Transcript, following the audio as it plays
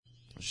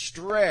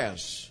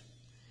Stress.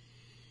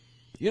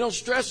 You know,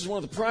 stress is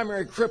one of the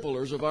primary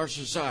cripplers of our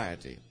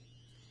society.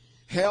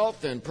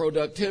 Health and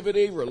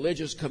productivity,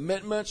 religious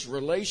commitments,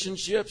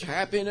 relationships,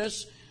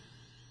 happiness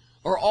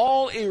are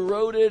all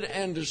eroded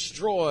and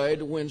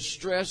destroyed when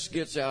stress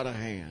gets out of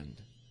hand.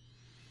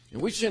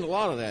 And we've seen a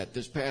lot of that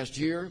this past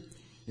year,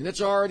 and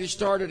it's already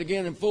started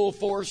again in full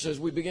force as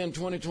we begin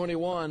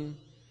 2021.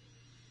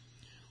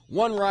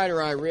 One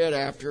writer I read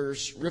after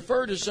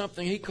referred to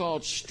something he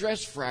called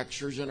stress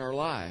fractures in our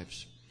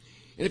lives.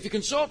 And if you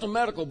consult a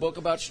medical book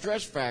about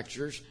stress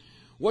fractures,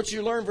 what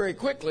you learn very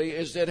quickly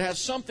is that it has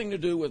something to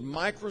do with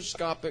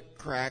microscopic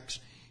cracks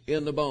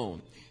in the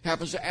bone.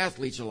 Happens to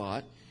athletes a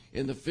lot,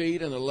 in the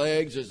feet and the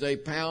legs as they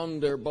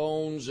pound their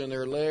bones and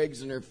their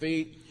legs and their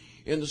feet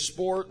in the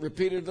sport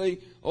repeatedly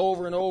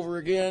over and over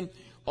again,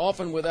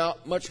 often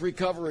without much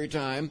recovery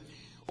time.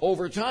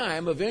 Over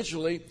time,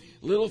 eventually,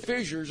 little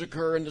fissures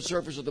occur in the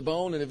surface of the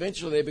bone, and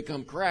eventually they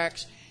become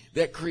cracks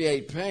that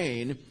create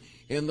pain,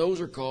 and those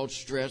are called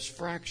stress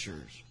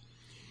fractures.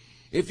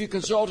 If you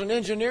consult an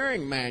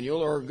engineering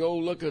manual or go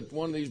look at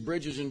one of these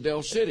bridges in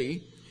Del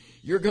City,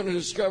 you're going to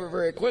discover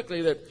very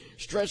quickly that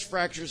stress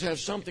fractures have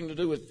something to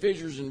do with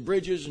fissures in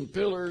bridges and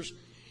pillars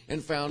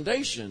and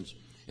foundations.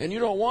 And you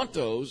don't want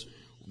those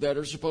that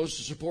are supposed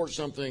to support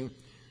something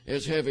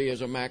as heavy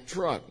as a Mack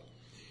truck.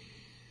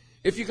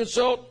 If you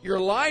consult your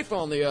life,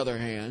 on the other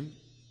hand,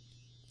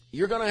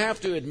 you're going to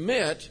have to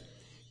admit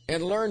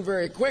and learn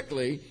very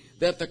quickly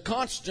that the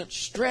constant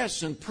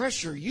stress and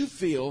pressure you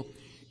feel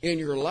in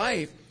your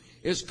life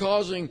is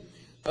causing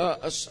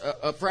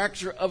a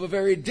fracture of a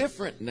very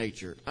different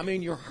nature. I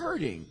mean, you're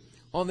hurting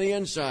on the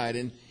inside,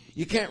 and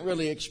you can't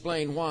really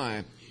explain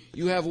why.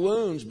 You have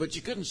wounds, but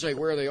you couldn't say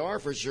where they are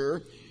for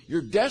sure.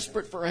 You're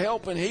desperate for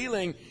help and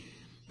healing,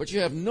 but you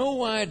have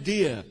no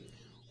idea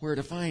where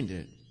to find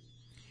it.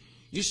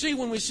 You see,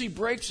 when we see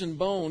breaks in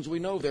bones, we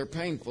know they're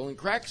painful, and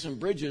cracks in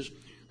bridges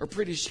are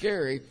pretty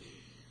scary,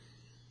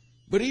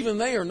 but even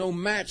they are no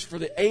match for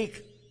the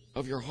ache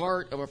of your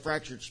heart, of a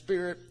fractured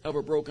spirit, of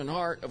a broken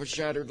heart, of a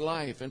shattered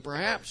life. And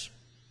perhaps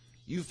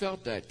you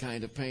felt that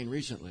kind of pain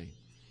recently.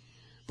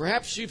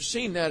 Perhaps you've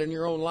seen that in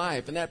your own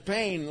life, and that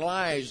pain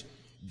lies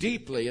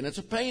deeply, and it's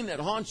a pain that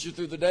haunts you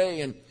through the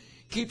day and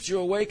keeps you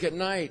awake at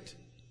night.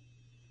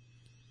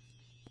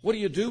 What do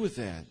you do with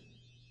that?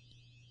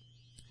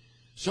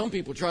 Some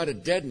people try to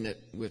deaden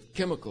it with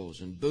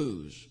chemicals and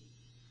booze,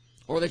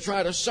 or they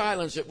try to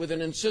silence it with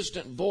an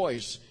insistent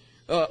voice,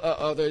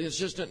 the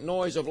insistent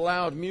noise of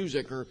loud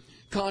music or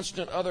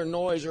constant other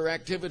noise or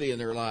activity in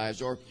their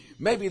lives. Or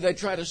maybe they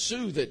try to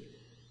soothe it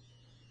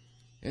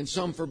in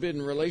some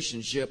forbidden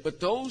relationship. But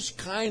those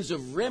kinds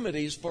of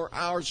remedies for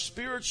our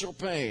spiritual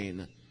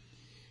pain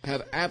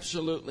have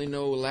absolutely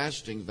no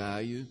lasting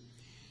value,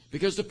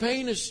 because the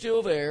pain is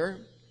still there.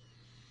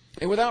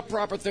 And without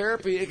proper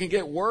therapy, it can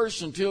get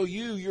worse until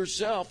you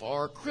yourself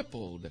are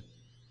crippled.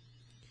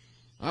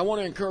 I want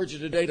to encourage you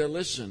today to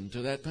listen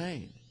to that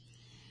pain.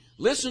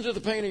 Listen to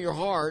the pain of your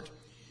heart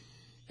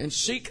and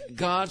seek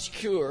God's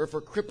cure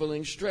for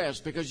crippling stress,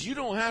 because you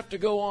don't have to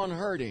go on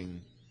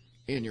hurting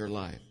in your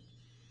life.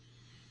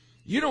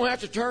 You don't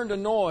have to turn to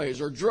noise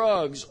or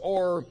drugs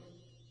or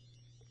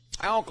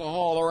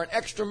alcohol or an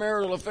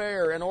extramarital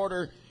affair in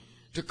order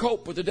to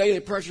cope with the daily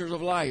pressures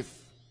of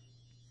life.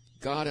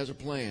 God has a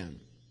plan.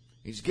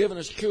 He's given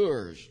us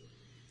cures.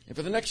 And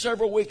for the next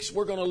several weeks,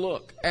 we're going to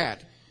look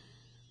at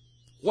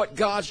what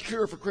God's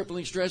cure for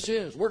crippling stress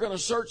is. We're going to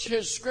search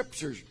His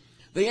Scriptures.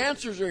 The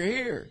answers are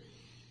here.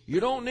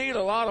 You don't need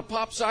a lot of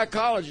pop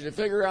psychology to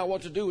figure out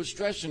what to do with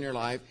stress in your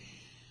life.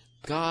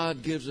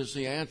 God gives us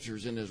the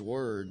answers in His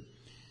Word.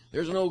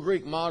 There's an old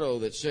Greek motto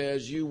that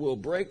says, you will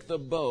break the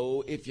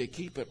bow if you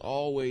keep it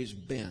always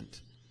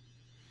bent.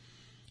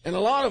 And a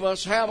lot of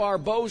us have our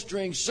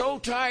bowstrings so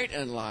tight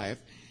in life,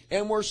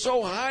 and we're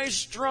so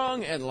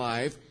high-strung in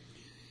life,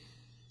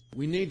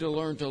 we need to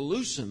learn to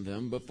loosen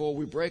them before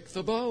we break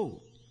the bow.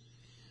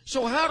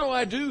 So how do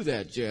I do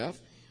that, Jeff?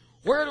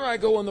 Where do I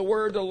go in the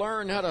Word to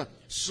learn how to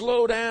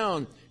slow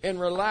down and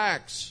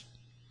relax?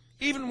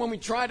 Even when we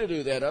try to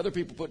do that, other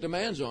people put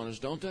demands on us,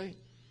 don't they?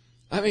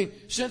 I mean,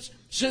 since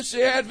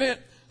the advent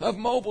of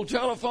mobile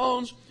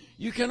telephones,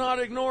 you cannot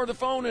ignore the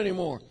phone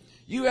anymore.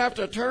 You have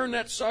to turn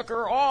that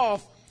sucker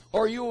off,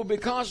 or you will be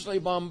constantly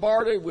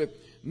bombarded with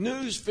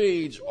news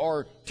feeds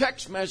or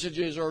text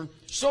messages or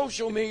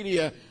social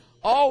media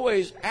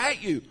always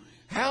at you.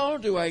 How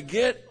do I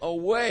get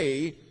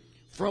away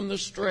from the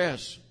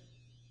stress?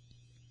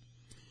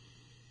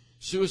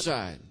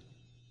 Suicide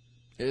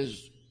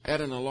is at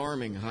an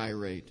alarming high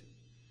rate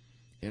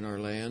in our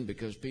land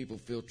because people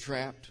feel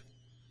trapped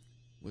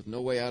with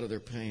no way out of their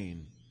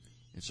pain,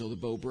 and so the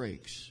bow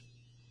breaks.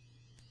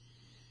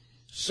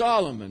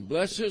 Solomon,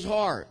 bless his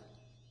heart,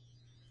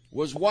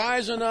 was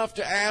wise enough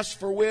to ask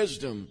for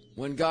wisdom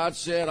when God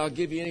said, I'll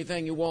give you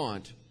anything you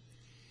want.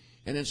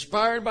 And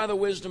inspired by the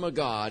wisdom of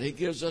God, He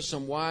gives us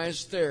some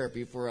wise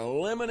therapy for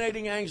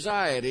eliminating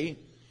anxiety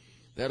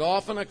that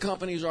often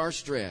accompanies our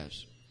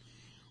stress.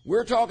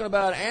 We're talking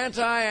about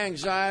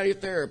anti-anxiety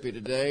therapy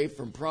today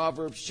from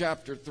Proverbs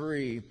chapter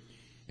 3.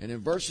 And in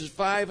verses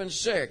 5 and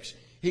 6,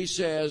 he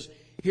says,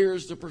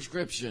 here's the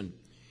prescription.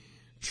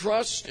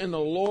 Trust in the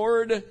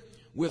Lord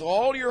with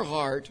all your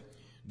heart.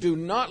 Do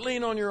not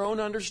lean on your own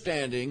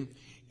understanding.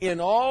 In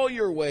all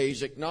your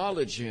ways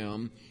acknowledge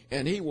him,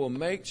 and he will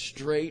make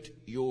straight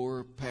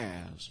your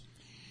paths.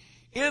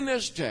 In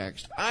this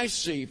text, I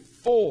see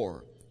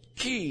 4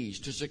 keys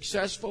to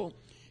successful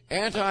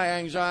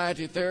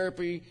anti-anxiety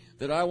therapy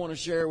that I want to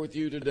share with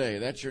you today.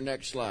 That's your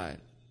next slide.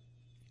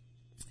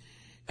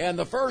 And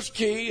the first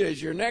key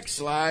is your next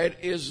slide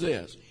is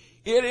this.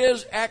 It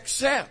is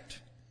accept.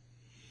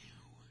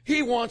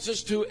 He wants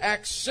us to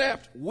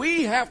accept.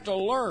 We have to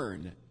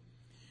learn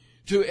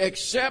to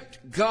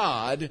accept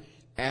God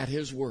at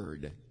his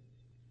word.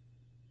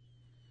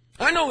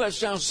 I know that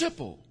sounds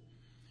simple,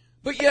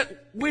 but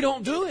yet we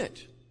don't do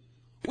it.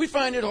 We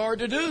find it hard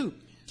to do.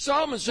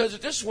 Solomon says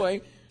it this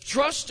way,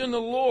 trust in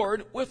the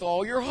Lord with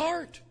all your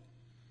heart.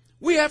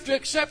 We have to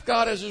accept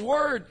God as his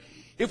word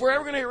if we're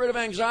ever going to get rid of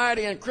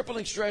anxiety and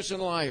crippling stress in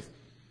life.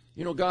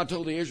 You know, God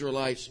told the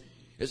Israelites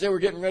as they were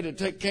getting ready to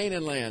take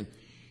Canaan land,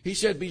 he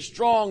said, be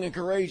strong and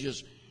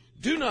courageous.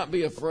 Do not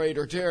be afraid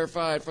or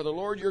terrified, for the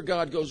Lord your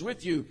God goes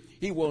with you.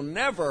 He will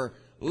never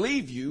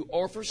leave you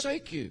or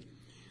forsake you.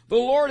 The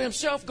Lord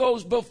himself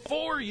goes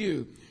before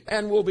you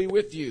and will be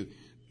with you.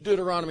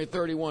 Deuteronomy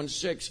 31,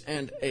 6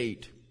 and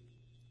 8.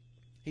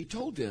 He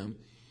told them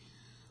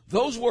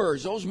those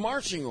words, those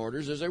marching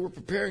orders as they were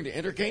preparing to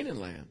enter Canaan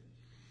land.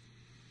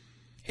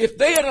 If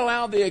they had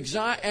allowed the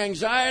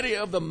anxiety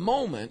of the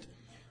moment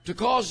to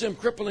cause them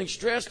crippling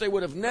stress, they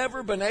would have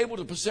never been able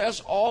to possess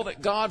all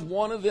that God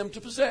wanted them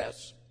to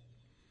possess.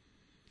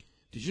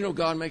 Did you know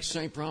God makes the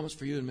same promise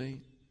for you and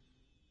me?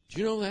 Did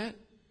you know that?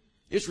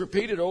 It's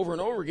repeated over and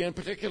over again,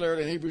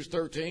 particularly in Hebrews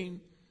 13.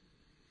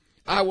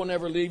 I will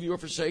never leave you or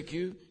forsake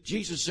you.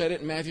 Jesus said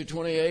it in Matthew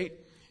 28,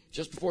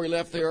 just before he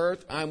left the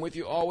earth. I'm with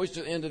you always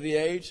to the end of the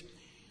age.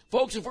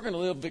 Folks, if we're going to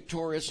live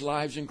victorious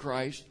lives in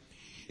Christ,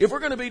 if we're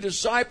going to be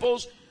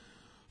disciples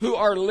who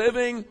are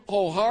living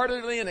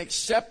wholeheartedly and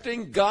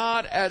accepting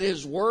God at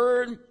his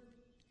word,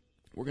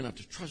 we're going to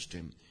have to trust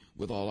him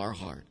with all our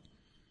heart.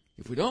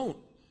 If we don't,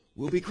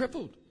 we'll be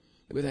crippled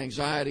with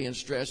anxiety and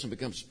stress and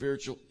become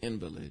spiritual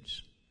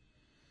invalids.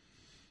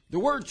 The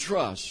word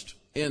trust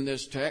in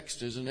this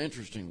text is an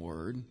interesting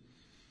word.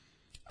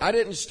 I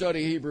didn't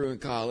study Hebrew in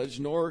college,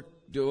 nor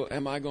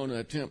am I going to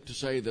attempt to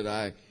say that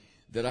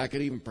I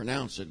could even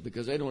pronounce it,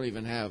 because they don't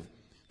even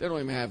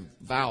have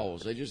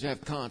vowels. They just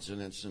have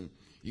consonants, and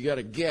you got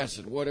to guess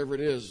at whatever it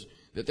is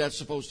that that's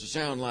supposed to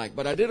sound like.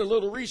 But I did a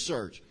little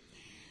research,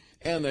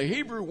 and the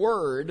Hebrew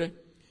word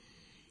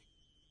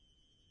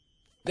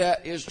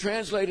that is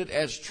translated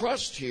as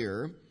trust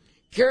here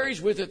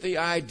carries with it the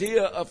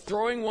idea of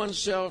throwing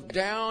oneself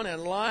down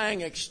and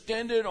lying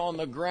extended on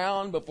the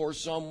ground before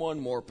someone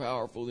more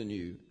powerful than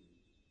you.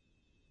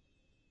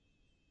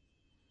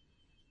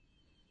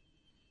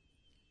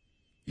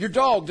 Your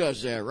dog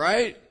does that,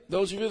 right?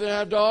 Those of you that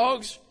have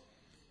dogs,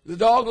 the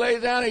dog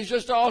lays down, he's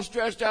just all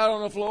stretched out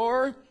on the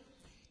floor.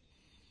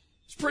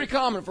 It's pretty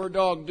common for a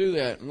dog to do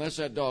that, unless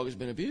that dog has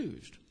been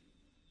abused.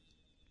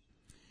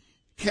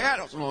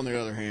 Cats, on the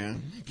other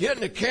hand,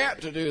 getting a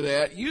cat to do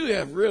that, you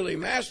have really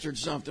mastered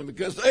something,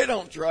 because they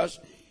don't trust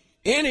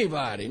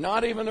anybody,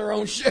 not even their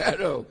own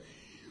shadow.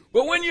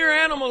 But when your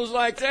animal is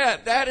like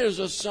that, that is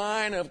a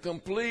sign of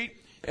complete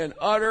and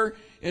utter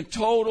and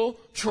total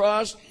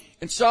trust.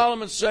 And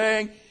Solomon's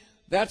saying,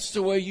 that's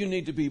the way you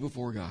need to be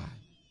before God.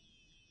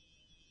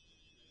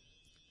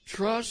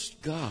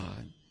 Trust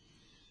God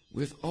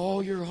with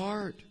all your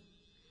heart.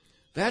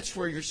 That's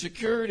where your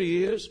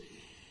security is.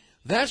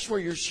 That's where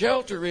your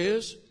shelter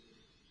is.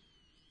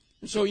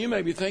 And so you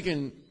may be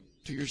thinking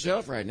to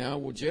yourself right now,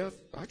 well, Jeff,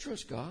 I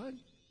trust God.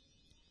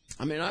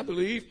 I mean, I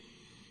believe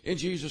in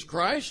Jesus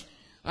Christ.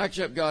 I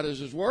accept God as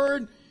his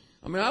word.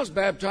 I mean, I was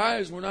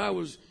baptized when I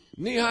was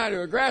knee-high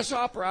to a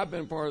grasshopper. I've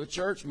been part of the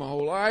church my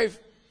whole life.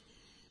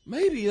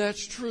 Maybe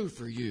that's true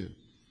for you.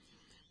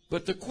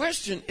 But the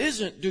question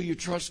isn't, do you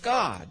trust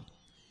God?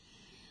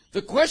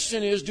 The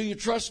question is, do you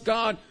trust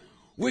God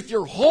with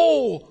your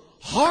whole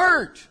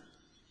heart?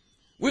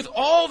 With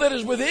all that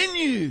is within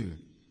you,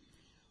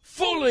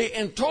 fully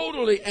and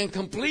totally and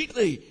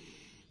completely,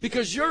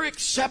 because your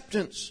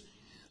acceptance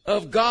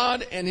of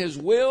God and his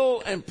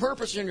will and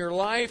purpose in your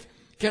life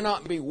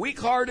cannot be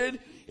weak-hearted,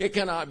 it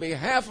cannot be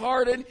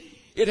half-hearted,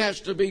 it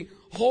has to be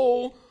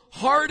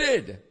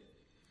wholehearted.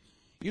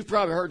 You've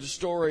probably heard the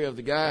story of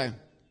the guy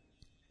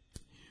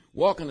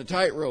walking the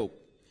tightrope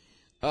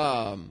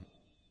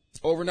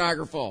over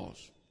Niagara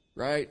Falls,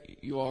 right?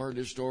 You all heard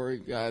this story,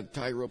 guy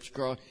tightropes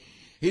across.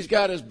 He's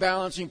got his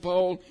balancing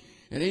pole,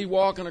 and he's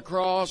walking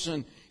across,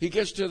 and he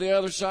gets to the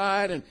other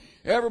side, and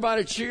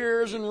everybody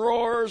cheers and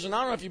roars. And I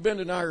don't know if you've been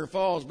to Niagara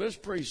Falls, but it's a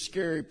pretty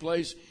scary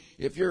place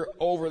if you're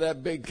over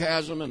that big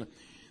chasm, and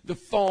the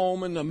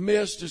foam and the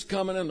mist is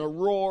coming, and the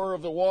roar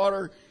of the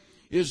water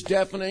is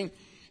deafening.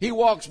 He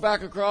walks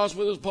back across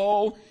with his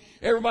pole.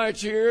 Everybody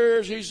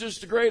cheers. He's just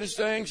the greatest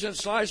thing since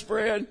sliced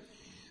bread.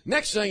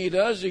 Next thing he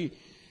does, he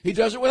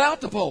does it without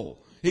the pole.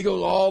 He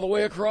goes all the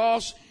way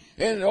across,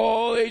 And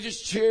they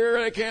just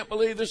cheer. They can't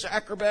believe this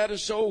acrobat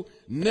is so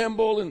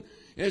nimble, and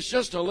it's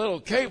just a little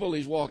cable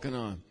he's walking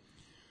on.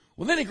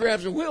 Well, then he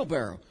grabs a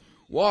wheelbarrow,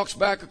 walks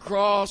back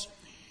across,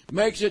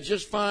 makes it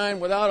just fine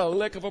without a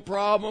lick of a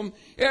problem.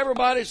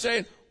 Everybody's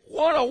saying,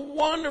 what a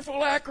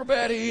wonderful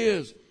acrobat he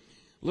is.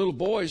 Little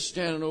boy's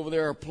standing over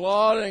there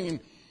applauding and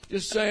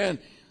just saying,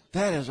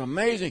 that is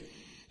amazing.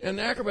 And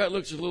the acrobat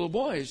looks at the little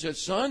boy. He said,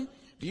 son,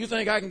 do you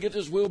think I can get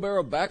this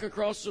wheelbarrow back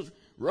across the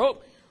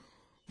rope?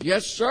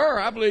 Yes, sir,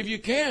 I believe you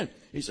can.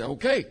 He said,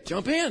 okay,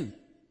 jump in.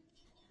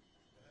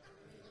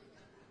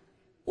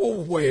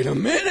 Oh, wait a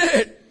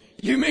minute.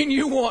 You mean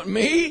you want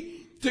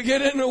me to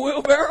get in the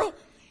wheelbarrow?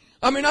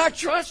 I mean, I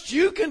trust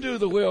you can do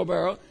the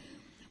wheelbarrow,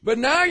 but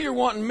now you're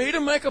wanting me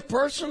to make a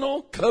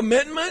personal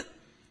commitment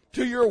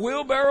to your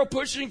wheelbarrow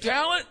pushing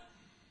talent?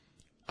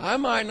 I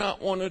might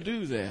not want to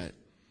do that.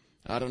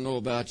 I don't know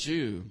about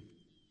you.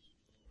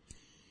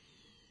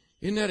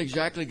 Isn't that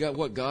exactly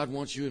what God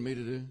wants you and me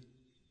to do?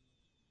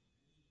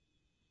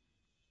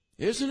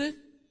 Isn't it?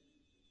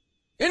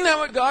 Isn't that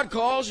what God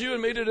calls you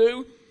and me to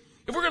do?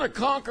 If we're going to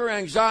conquer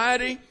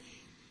anxiety,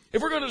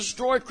 if we're going to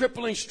destroy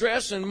crippling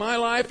stress in my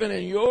life and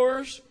in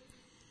yours,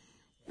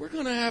 we're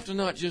going to have to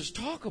not just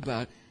talk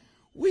about it.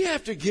 We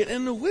have to get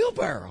in the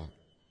wheelbarrow.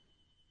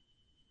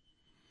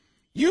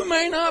 You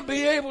may not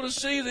be able to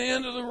see the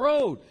end of the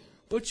road,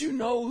 but you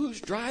know who's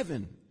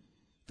driving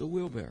the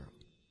wheelbarrow.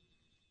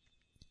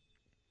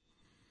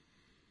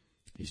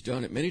 He's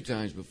done it many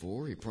times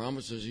before. He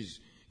promises he's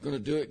going to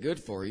do it good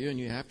for you, and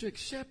you have to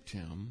accept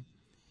him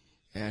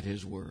at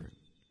his word.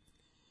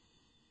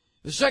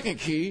 The second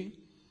key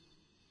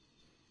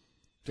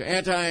to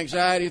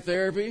anti-anxiety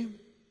therapy,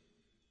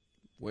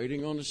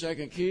 waiting on the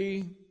second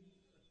key,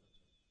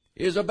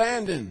 is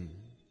abandon.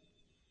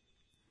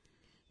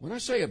 When I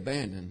say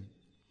abandon,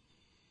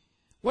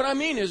 what I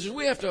mean is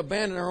we have to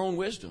abandon our own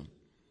wisdom.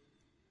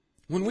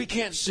 When we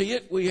can't see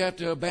it, we have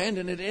to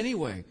abandon it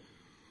anyway.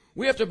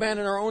 We have to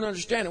abandon our own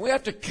understanding. We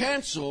have to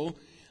cancel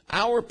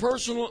our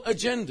personal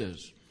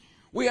agendas.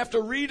 We have to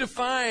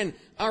redefine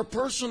our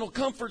personal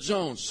comfort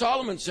zones.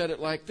 Solomon said it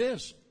like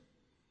this: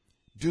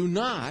 do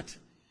not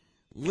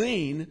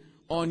lean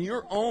on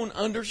your own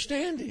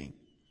understanding.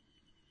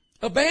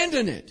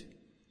 Abandon it.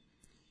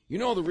 You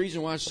know the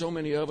reason why so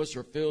many of us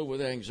are filled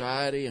with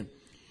anxiety and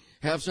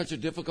have such a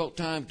difficult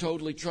time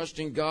totally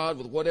trusting God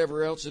with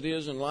whatever else it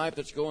is in life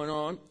that's going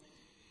on?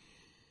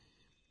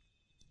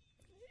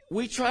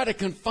 We try to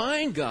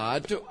confine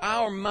God to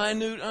our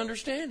minute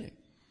understanding.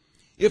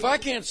 If I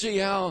can't see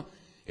how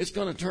it's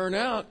going to turn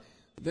out,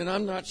 then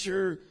I'm not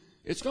sure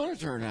it's going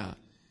to turn out,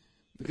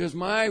 because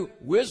my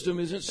wisdom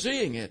isn't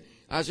seeing it.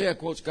 Isaiah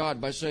quotes God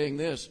by saying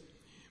this: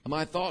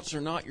 my thoughts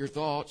are not your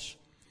thoughts,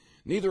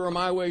 neither are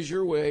my ways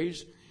your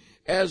ways.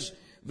 As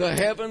the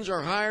heavens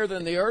are higher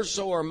than the earth,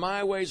 so are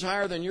my ways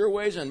higher than your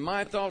ways, and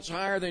my thoughts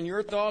higher than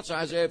your thoughts.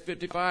 Isaiah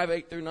 55,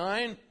 8 through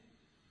 9.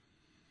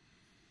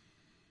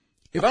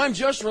 If I'm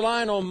just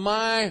relying on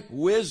my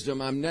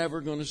wisdom, I'm never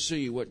going to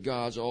see what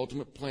God's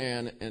ultimate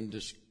plan and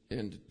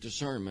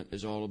discernment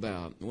is all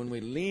about. When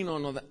we lean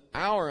on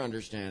our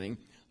understanding,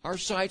 our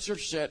sights are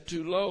set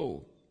too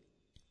low.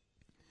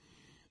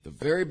 The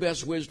very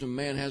best wisdom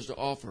man has to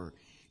offer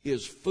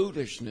is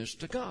foolishness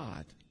to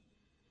God.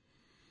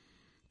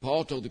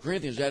 Paul told the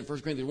Corinthians that in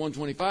 1 Corinthians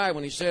 1:25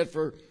 when he said,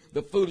 for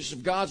the foolishness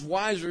of God's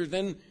wiser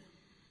than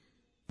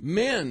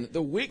men.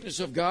 The weakness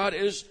of God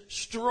is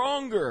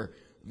stronger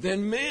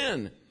than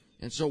men.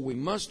 And so we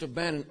must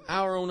abandon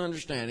our own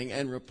understanding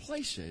and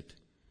replace it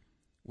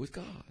with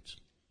God's.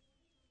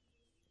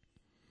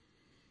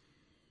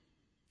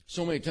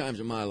 So many times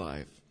in my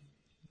life,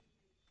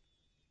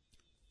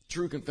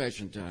 true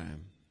confession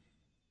time,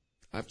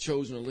 I've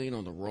chosen to lean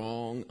on the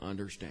wrong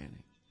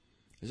understanding.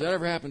 Has that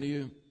ever happened to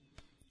you?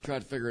 Try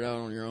to figure it out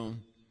on your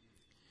own?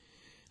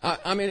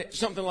 I mean,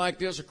 something like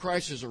this, a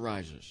crisis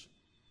arises.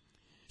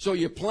 So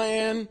you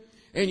plan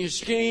and you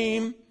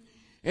scheme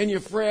and you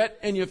fret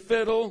and you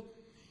fiddle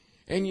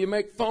and you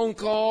make phone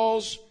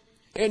calls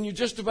and you're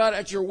just about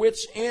at your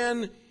wit's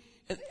end.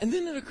 And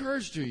then it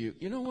occurs to you,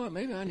 you know what,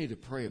 maybe I need to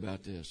pray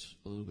about this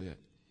a little bit.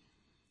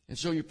 And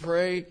so you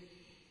pray,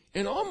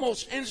 and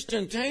almost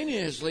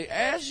instantaneously,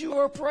 as you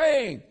are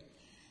praying,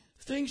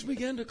 things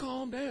begin to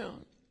calm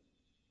down.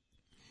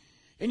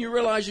 And you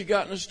realize you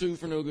got in a stew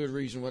for no good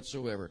reason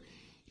whatsoever.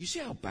 You see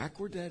how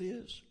backward that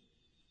is?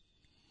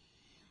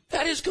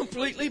 That is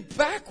completely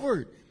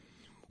backward.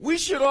 We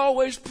should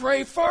always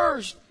pray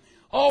first.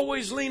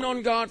 Always lean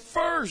on God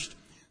first,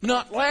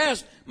 not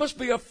last. Must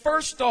be a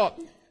first thought,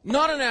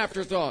 not an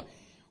afterthought.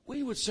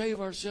 We would save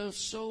ourselves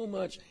so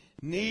much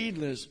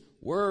needless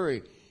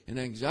worry and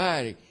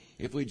anxiety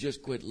if we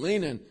just quit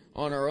leaning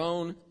on our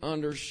own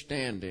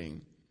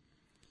understanding.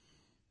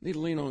 We need to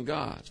lean on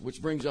God's,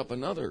 which brings up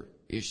another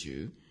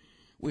issue.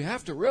 We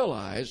have to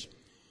realize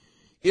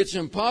it's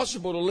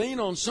impossible to lean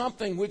on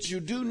something which you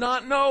do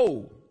not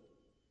know.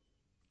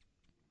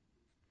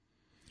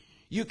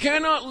 You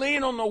cannot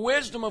lean on the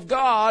wisdom of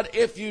God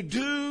if you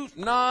do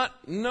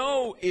not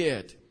know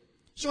it.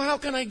 So how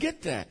can I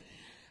get that?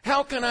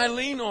 How can I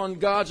lean on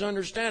God's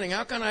understanding?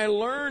 How can I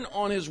learn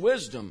on His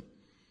wisdom?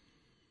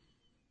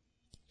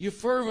 You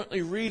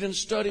fervently read and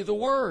study the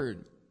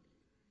Word.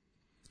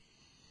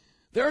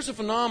 There's a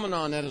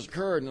phenomenon that has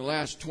occurred in the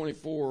last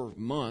 24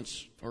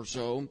 months or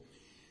so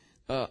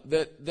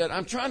that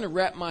I'm trying to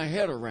wrap my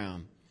head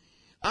around.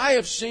 I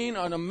have seen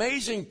an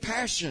amazing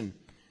passion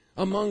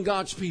among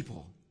God's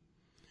people.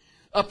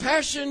 A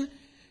passion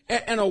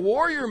and a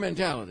warrior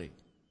mentality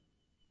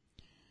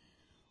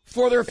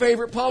for their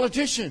favorite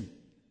politician,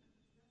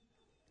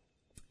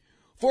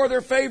 for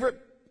their favorite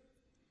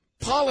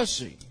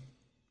policy,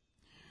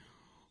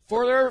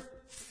 for their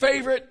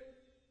favorite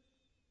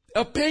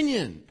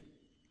opinion,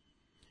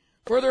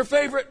 for their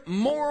favorite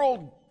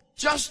moral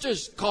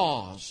justice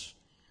cause,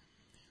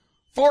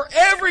 for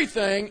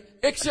everything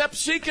except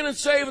seeking and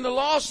saving the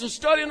lost and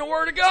studying the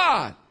Word of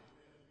God.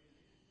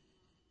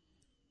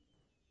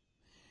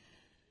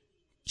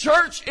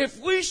 Church, if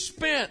we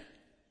spent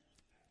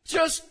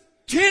just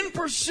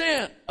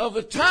 10% of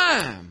the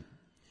time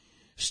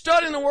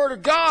studying the Word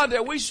of God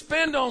that we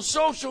spend on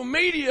social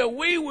media,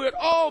 we would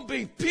all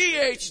be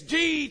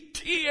PhD,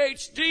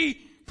 THD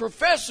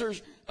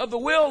professors of the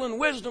will and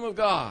wisdom of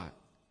God.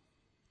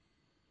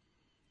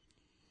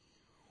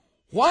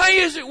 Why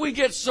is it we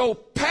get so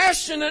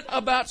passionate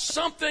about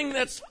something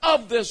that's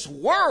of this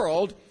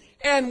world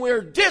and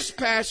we're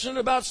dispassionate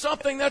about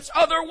something that's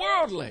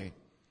otherworldly?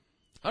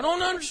 I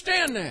don't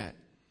understand that.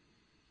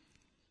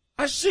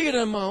 I see it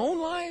in my own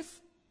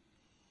life.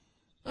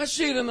 I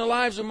see it in the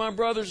lives of my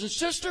brothers and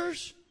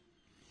sisters.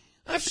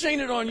 I've seen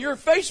it on your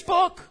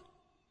Facebook.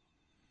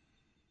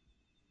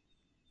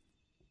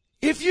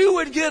 If you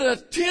would get a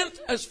tenth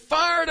as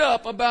fired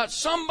up about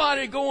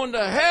somebody going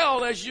to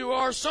hell as you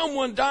are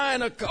someone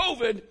dying of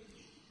COVID,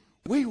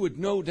 we would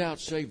no doubt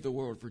save the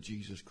world for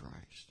Jesus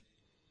Christ.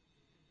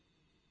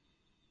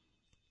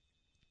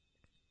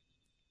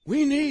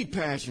 We need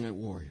passionate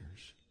warriors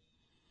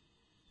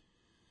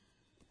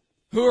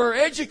who are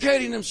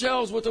educating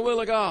themselves with the will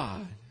of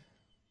God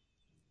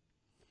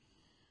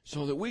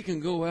so that we can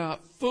go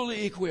out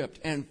fully equipped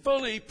and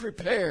fully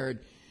prepared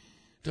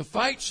to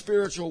fight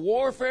spiritual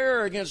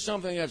warfare against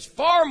something that's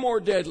far more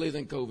deadly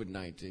than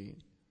COVID-19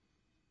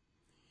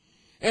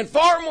 and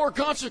far more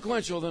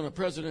consequential than a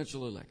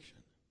presidential election.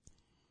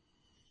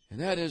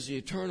 And that is the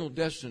eternal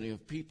destiny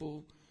of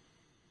people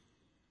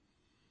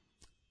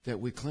that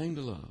we claim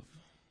to love.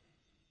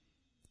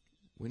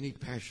 We need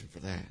passion for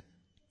that.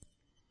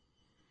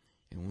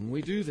 And when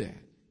we do that,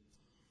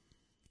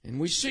 and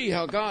we see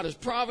how God has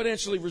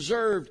providentially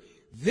reserved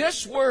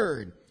this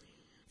Word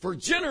for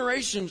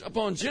generations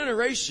upon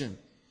generation,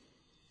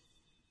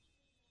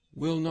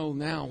 we'll know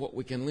now what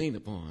we can lean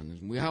upon,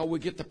 and how we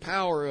get the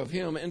power of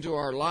Him into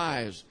our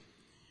lives.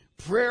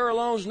 Prayer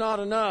alone is not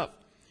enough.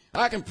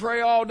 I can pray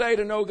all day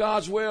to know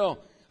God's will.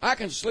 I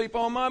can sleep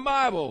on my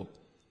Bible.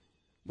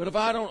 But if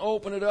I don't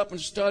open it up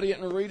and study it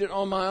and read it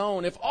on my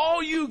own, if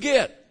all you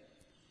get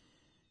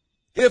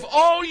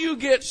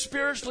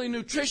spiritually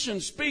nutrition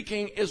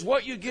speaking is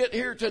what you get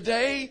here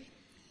today,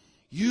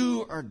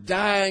 you are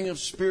dying of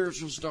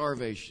spiritual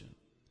starvation.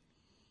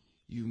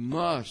 You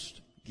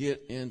must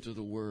get into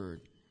the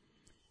Word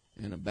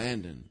and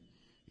abandon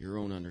your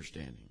own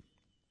understanding.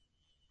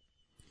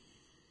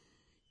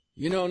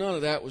 You know, none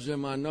of that was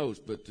in my notes,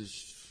 but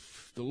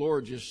the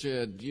Lord just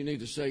said, you need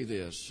to say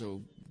this,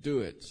 so do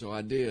it. So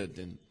I did.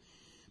 And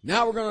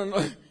now we're going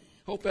to...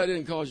 Hope that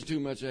didn't cause you too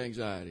much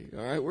anxiety.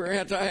 All right, we're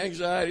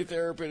anti-anxiety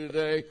therapy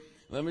today.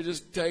 Let me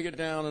just take it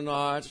down a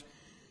notch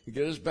and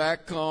get us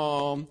back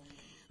calm.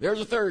 There's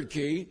a third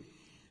key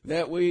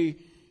that we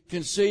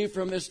can see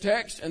from this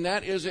text, and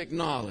that is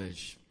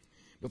acknowledge.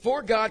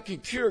 Before God can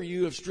cure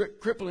you of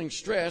crippling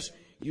stress,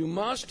 you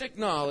must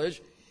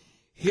acknowledge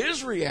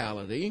His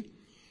reality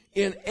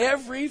in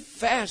every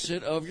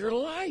facet of your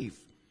life.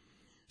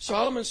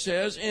 Solomon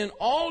says, in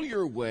all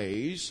your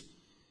ways,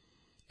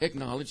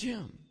 acknowledge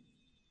Him.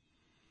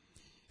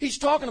 He's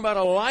talking about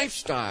a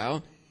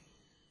lifestyle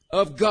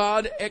of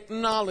God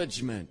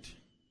acknowledgement.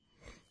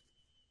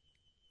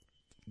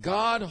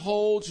 God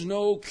holds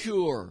no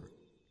cure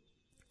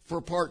for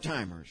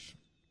part-timers.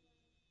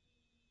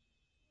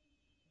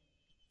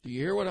 Do you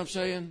hear what I'm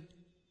saying?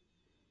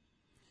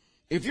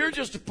 If you're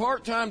just a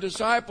part-time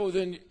disciple,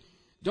 then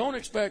don't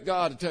expect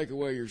God to take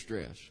away your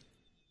stress.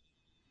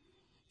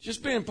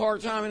 Just being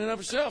part-time in and of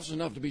itself is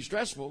enough to be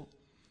stressful.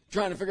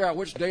 Trying to figure out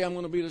which day I'm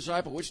going to be a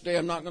disciple, which day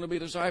I'm not going to be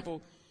a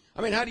disciple.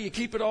 I mean, how do you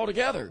keep it all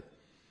together?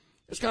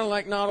 It's kind of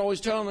like not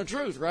always telling the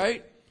truth,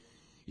 right?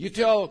 You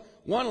tell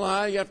one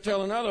lie, you have to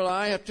tell another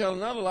lie, you have to tell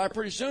another lie.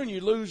 Pretty soon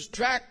you lose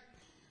track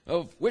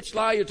of which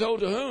lie you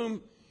told to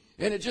whom,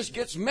 and it just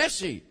gets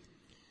messy.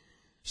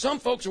 Some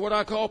folks are what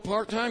I call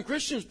part-time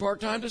Christians,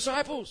 part-time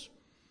disciples.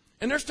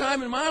 And there's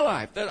time in my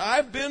life that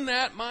I've been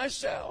that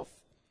myself.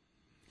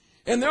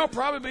 And there'll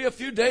probably be a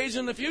few days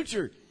in the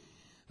future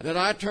that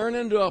I turn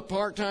into a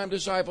part-time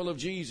disciple of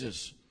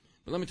Jesus.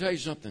 But let me tell you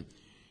something.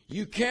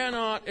 You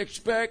cannot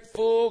expect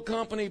full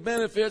company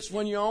benefits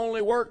when you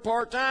only work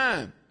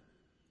part-time.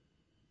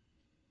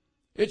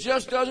 It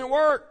just doesn't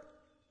work.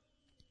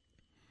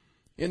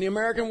 In the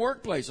American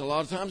workplace, a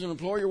lot of times an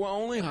employer will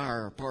only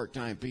hire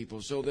part-time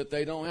people so that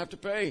they don't have to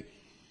pay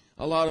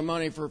a lot of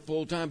money for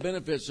full-time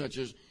benefits such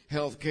as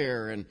health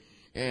care and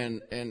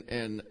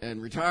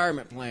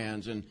retirement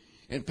plans and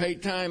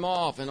paid time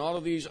off and all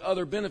of these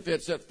other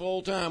benefits that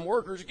full-time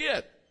workers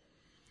get.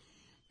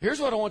 Here's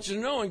what I want you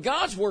to know. In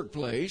God's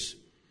workplace,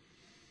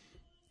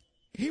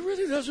 He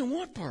really doesn't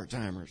want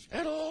part-timers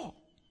at all.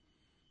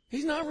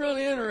 He's not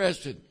really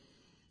interested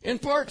in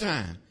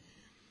part-time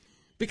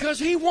because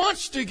He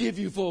wants to give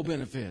you full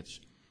benefits.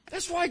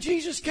 That's why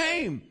Jesus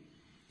came,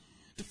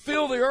 to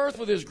fill the earth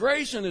with His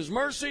grace and His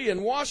mercy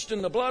and washed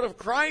in the blood of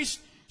Christ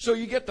so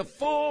you get the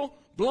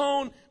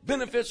full-blown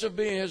benefits of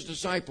being His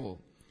disciple.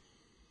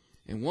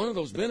 And one of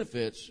those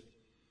benefits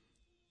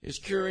is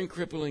curing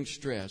crippling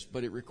stress,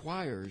 but it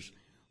requires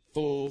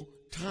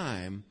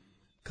full-time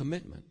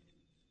commitment.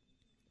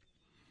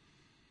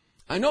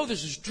 I know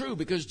this is true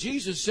because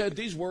Jesus said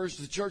these words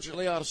to the church at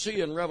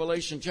Laodicea in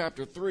Revelation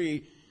chapter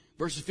 3,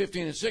 verses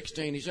 15 and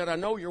 16. He said, I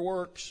know your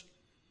works.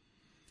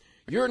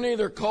 You're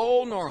neither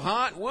cold nor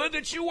hot. Would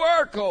that you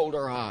were cold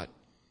or hot.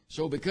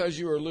 So because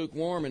you are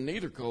lukewarm and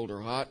neither cold or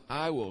hot,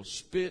 I will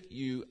spit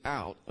you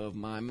out of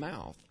my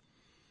mouth.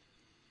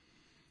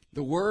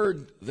 The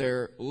word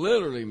there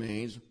literally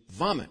means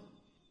vomit.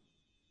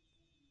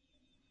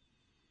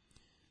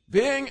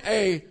 Being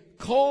a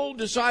cold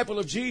disciple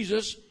of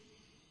Jesus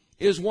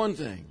is one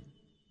thing.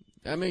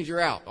 That means you're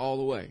out all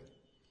the way.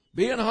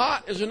 Being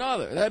hot is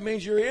another. That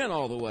means you're in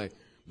all the way.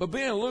 But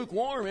being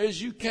lukewarm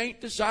is you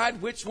can't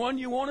decide which one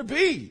you want to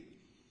be.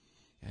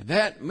 And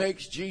that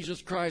makes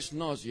Jesus Christ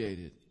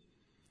nauseated.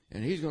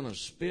 And He's going to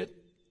spit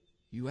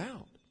you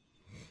out.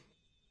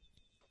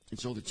 And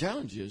so the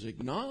challenge is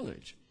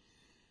acknowledge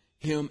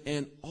Him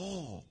in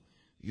all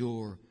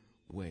your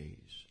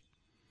ways.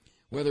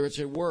 Whether it's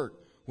at work,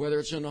 whether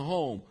it's in the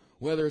home,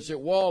 whether it's at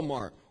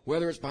Walmart,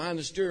 whether it's behind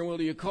the steering wheel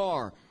of your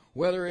car,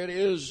 whether it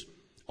is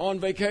on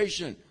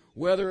vacation,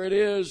 whether it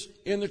is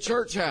in the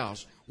church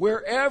house,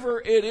 wherever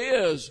it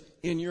is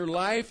in your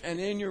life and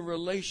in your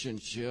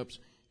relationships,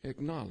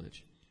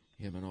 acknowledge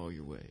Him in all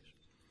your ways.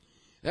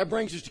 That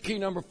brings us to key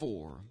number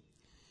 4.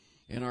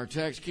 In our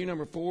text, key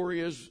number 4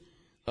 is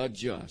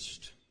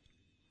adjust.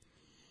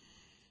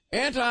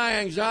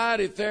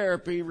 Anti-anxiety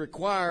therapy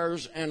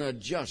requires an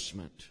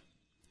adjustment.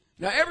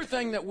 Now,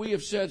 everything that we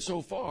have said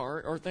so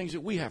far are things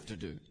that we have to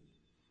do.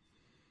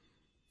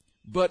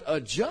 But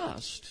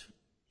adjust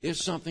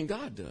is something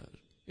God does.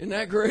 Isn't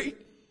that great?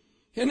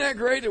 Isn't that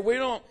great that we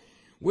don't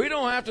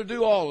have to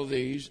do all of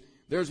these?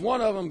 There's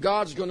one of them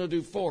God's going to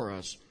do for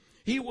us.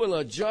 He will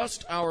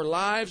adjust our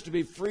lives to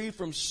be free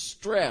from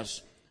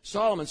stress.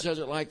 Solomon says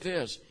it like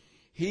this: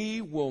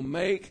 He will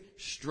make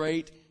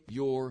straight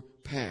your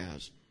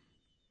paths.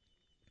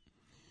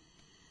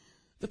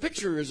 The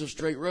picture is a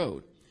straight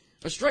road.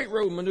 A straight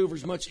road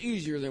maneuvers much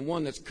easier than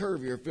one that's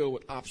curvy or filled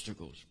with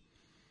obstacles.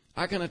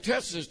 I can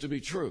attest this to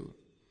be true.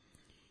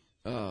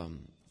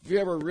 If you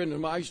ever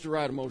ridden, I used to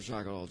ride a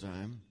motorcycle all the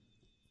time.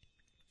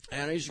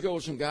 And I used to go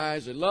with some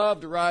guys that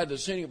loved to ride the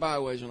scenic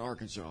byways in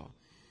Arkansas.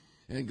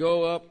 And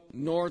go up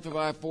north of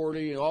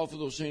I-40 and all through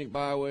those scenic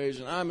byways.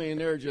 And I mean,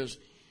 they're just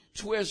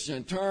twists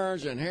and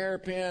turns and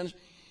hairpins.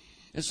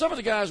 And some of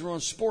the guys were on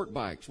sport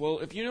bikes. Well,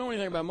 if you know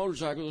anything about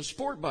motorcycles, a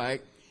sport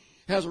bike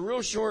has a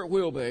real short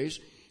wheelbase,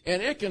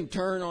 and it can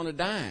turn on a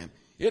dime.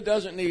 It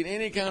doesn't need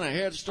any kind of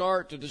head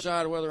start to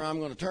decide whether I'm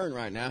going to turn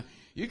right now.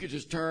 You could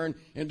just turn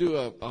and do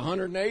a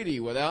 180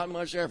 without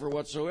much effort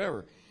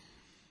whatsoever.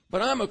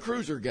 But I'm a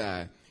cruiser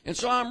guy, and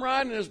so I'm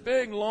riding this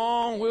big,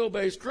 long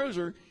wheelbase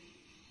cruiser.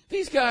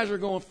 These guys are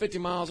going 50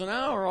 miles an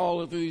hour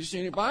all through these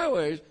scenic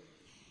byways.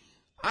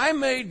 I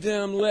made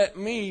them let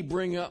me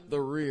bring up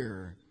the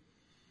rear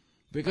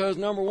because,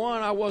 number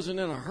one, I wasn't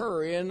in a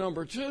hurry, and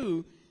number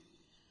two,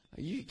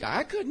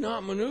 I could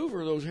not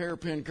maneuver those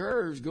hairpin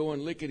curves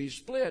going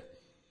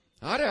lickety-split.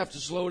 I'd have to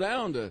slow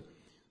down to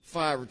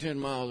 5 or 10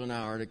 miles an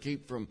hour to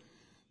keep from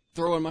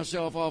throwing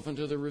myself off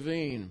into the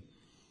ravine.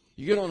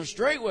 You get on a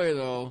straightway,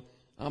 though,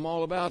 I'm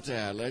all about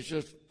that. Let's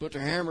just put the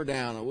hammer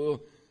down and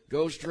we'll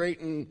go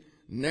straight and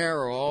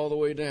narrow all the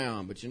way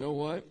down. But you know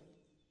what?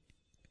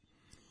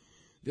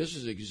 This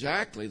is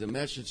exactly the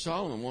message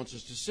Solomon wants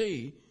us to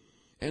see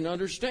and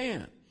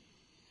understand.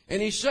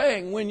 And he's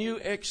saying when you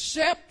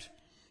accept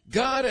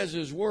God as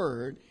His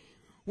Word,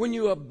 when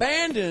you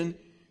abandon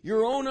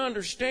your own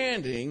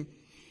understanding,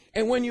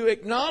 and when you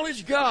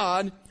acknowledge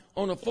God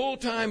on a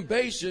full-time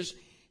basis,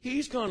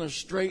 He's going to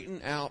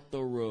straighten out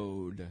the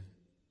road.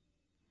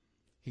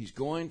 He's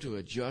going to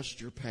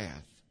adjust your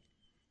path.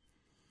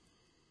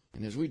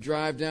 And as we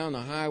drive down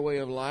the highway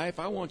of life,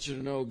 I want you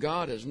to know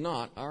God is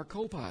not our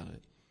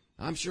co-pilot.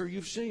 I'm sure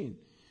you've seen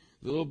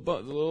the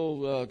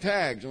little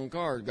tags on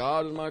cars,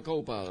 God is my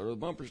co-pilot, or the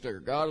bumper sticker,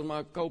 God is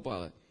my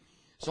co-pilot.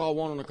 Saw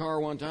one on a car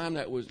one time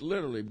that was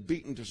literally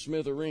beaten to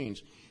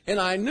smithereens. And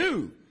I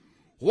knew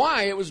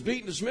why it was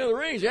beaten to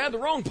smithereens. They had the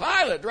wrong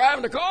pilot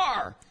driving the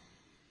car.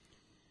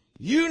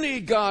 You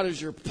need God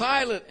as your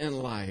pilot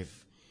in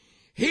life.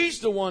 He's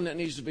the one that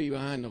needs to be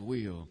behind the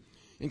wheel.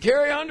 And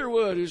Carrie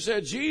Underwood, who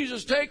said,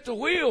 Jesus, take the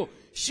wheel,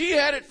 she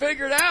had it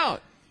figured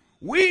out.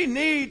 We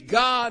need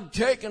God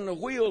taking the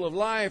wheel of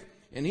life,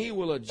 and He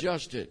will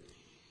adjust it.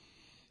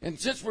 And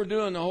since we're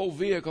doing the whole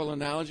vehicle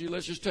analogy,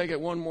 let's just take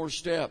it one more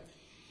step.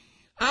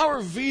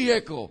 Our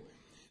vehicle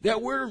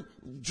that we're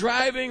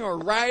driving or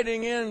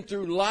riding in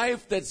through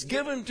life that's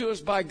given to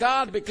us by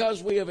God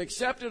because we have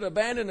accepted,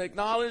 abandoned,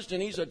 acknowledged,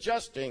 and He's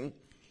adjusting,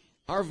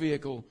 our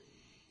vehicle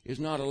is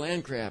not a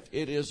land craft.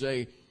 It is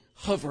a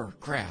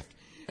hovercraft.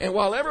 And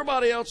while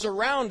everybody else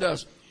around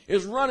us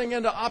is running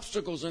into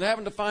obstacles and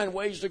having to find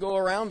ways to go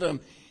around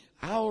them,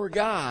 our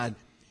God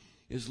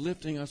is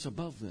lifting us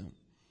above them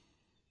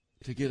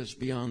to get us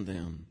beyond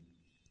them.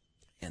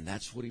 And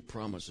that's what He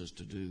promises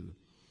to do.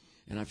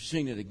 And I've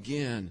seen it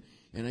again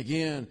and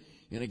again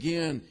and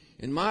again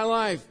in my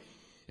life,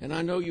 and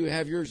I know you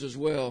have yours as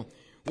well.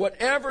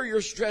 Whatever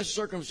your stress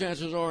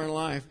circumstances are in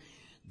life,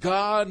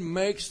 God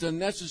makes the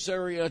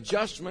necessary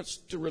adjustments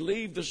to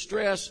relieve the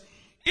stress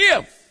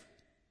if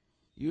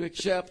you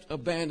accept,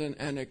 abandon,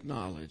 and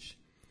acknowledge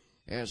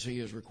as He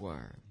is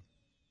required.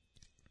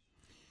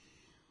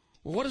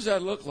 Well, what does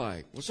that look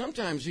like? Well,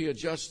 sometimes He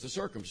adjusts the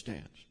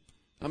circumstance.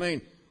 I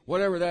mean,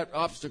 whatever that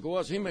obstacle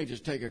was, He may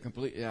just take it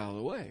completely out of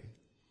the way.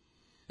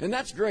 And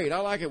that's great. I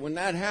like it when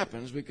that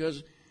happens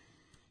because,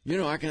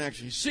 I can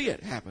actually see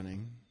it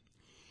happening.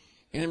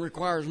 And it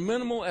requires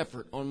minimal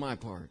effort on my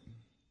part.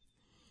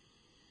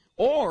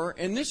 Or,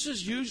 and this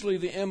is usually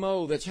the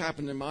MO that's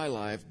happened in my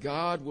life,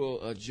 God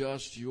will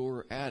adjust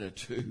your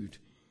attitude,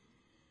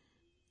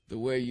 the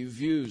way you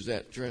view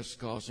that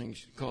stress-causing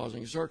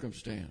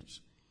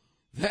circumstance.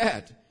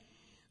 That's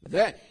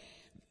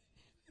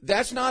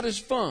not as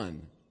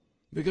fun,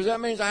 because that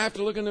means I have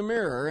to look in the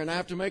mirror and I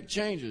have to make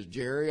changes.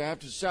 Jerry, I have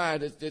to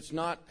decide it's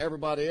not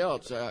everybody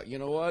else. You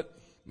know what?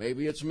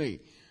 Maybe it's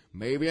me.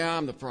 Maybe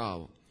I'm the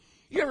problem.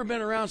 You ever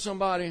been around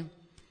somebody?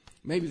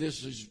 Maybe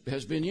this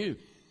has been you.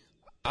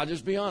 I'll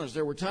just be honest.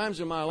 There were times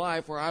in my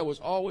life where I was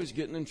always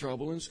getting in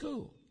trouble in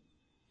school.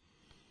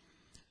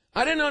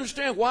 I didn't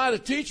understand why the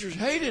teachers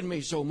hated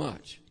me so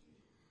much.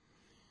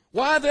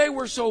 Why they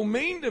were so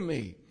mean to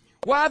me.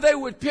 Why they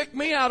would pick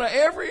me out of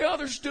every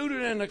other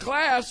student in the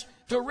class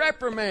to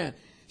reprimand.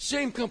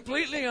 Seemed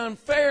completely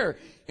unfair.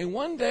 And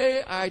one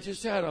day I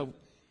just had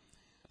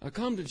a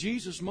come to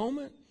Jesus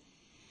moment.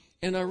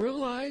 And I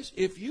realized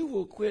if you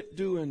will quit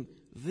doing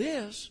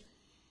this,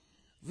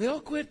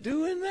 they'll quit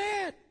doing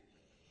that.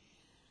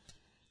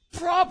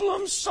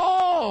 Problem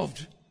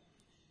solved.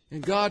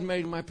 And God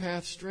made my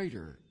path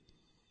straighter.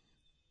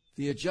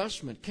 The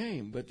adjustment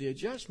came, but the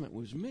adjustment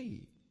was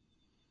me.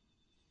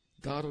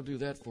 God will do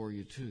that for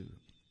you too.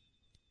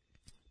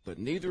 But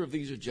neither of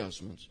these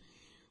adjustments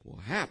will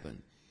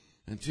happen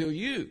until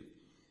you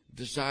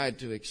decide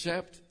to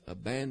accept,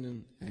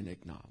 abandon, and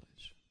acknowledge.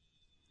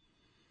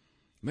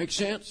 Make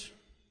sense?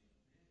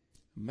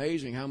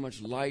 Amazing how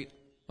much light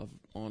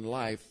on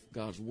life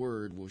God's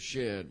Word will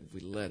shed if we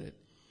let it.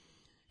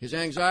 His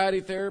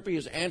anxiety therapy,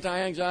 His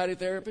anti-anxiety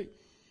therapy,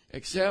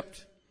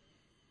 accept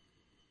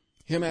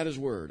Him at His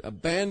Word.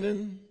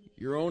 Abandon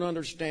your own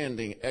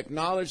understanding.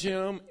 Acknowledge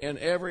Him in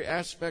every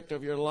aspect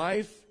of your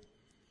life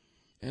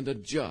and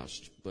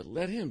adjust. But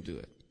let Him do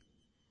it,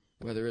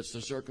 whether it's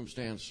the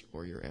circumstance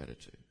or your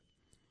attitude.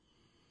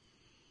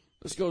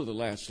 Let's go to the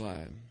last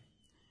slide.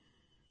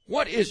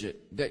 What is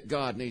it that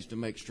God needs to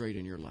make straight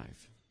in your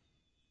life?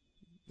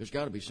 There's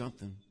got to be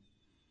something.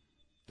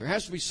 There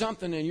has to be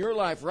something in your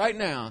life right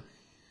now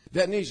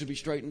that needs to be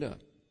straightened up.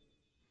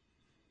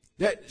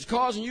 That's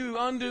causing you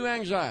undue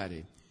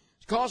anxiety.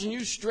 It's causing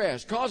you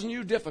stress, causing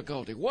you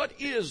difficulty. What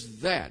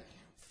is that?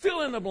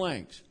 Fill in the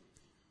blanks.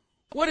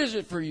 What is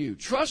it for you?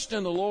 Trust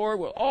in the Lord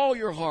with all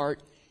your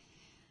heart.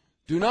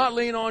 Do not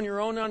lean on your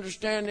own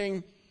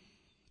understanding.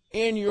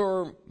 In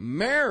your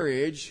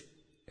marriage,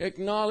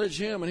 acknowledge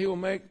Him and He will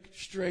make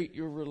straight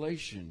your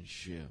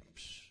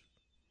relationships.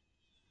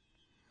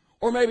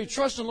 Or maybe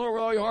trust in the Lord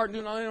with all your heart and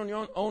do not lean on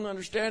your own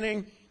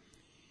understanding.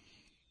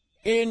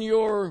 In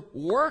your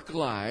work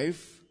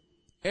life,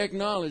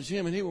 acknowledge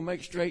Him and He will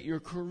make straight your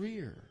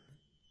career.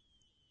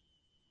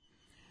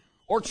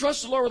 Or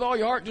trust the Lord with all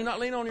your heart. Do not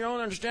lean on your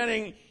own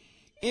understanding.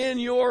 In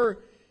your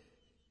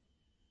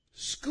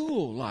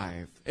school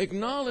life,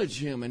 acknowledge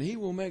Him and He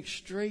will make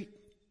straight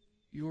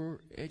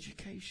your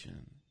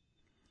education.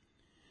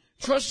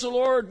 Trust the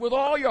Lord with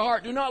all your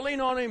heart. Do not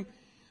lean on Him.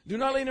 Do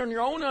not lean on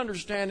your own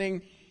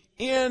understanding.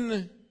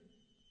 In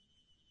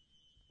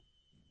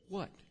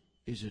what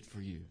is it for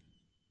you?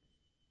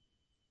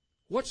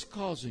 What's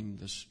causing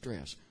the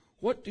stress?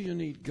 What do you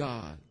need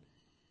God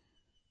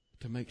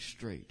to make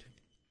straight?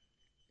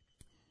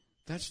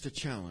 That's the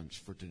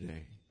challenge for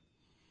today.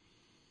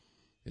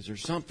 Is there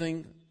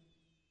something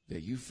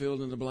that you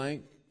filled in the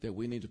blank that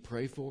we need to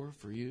pray for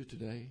you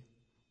today?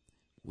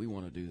 We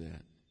want to do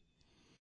that.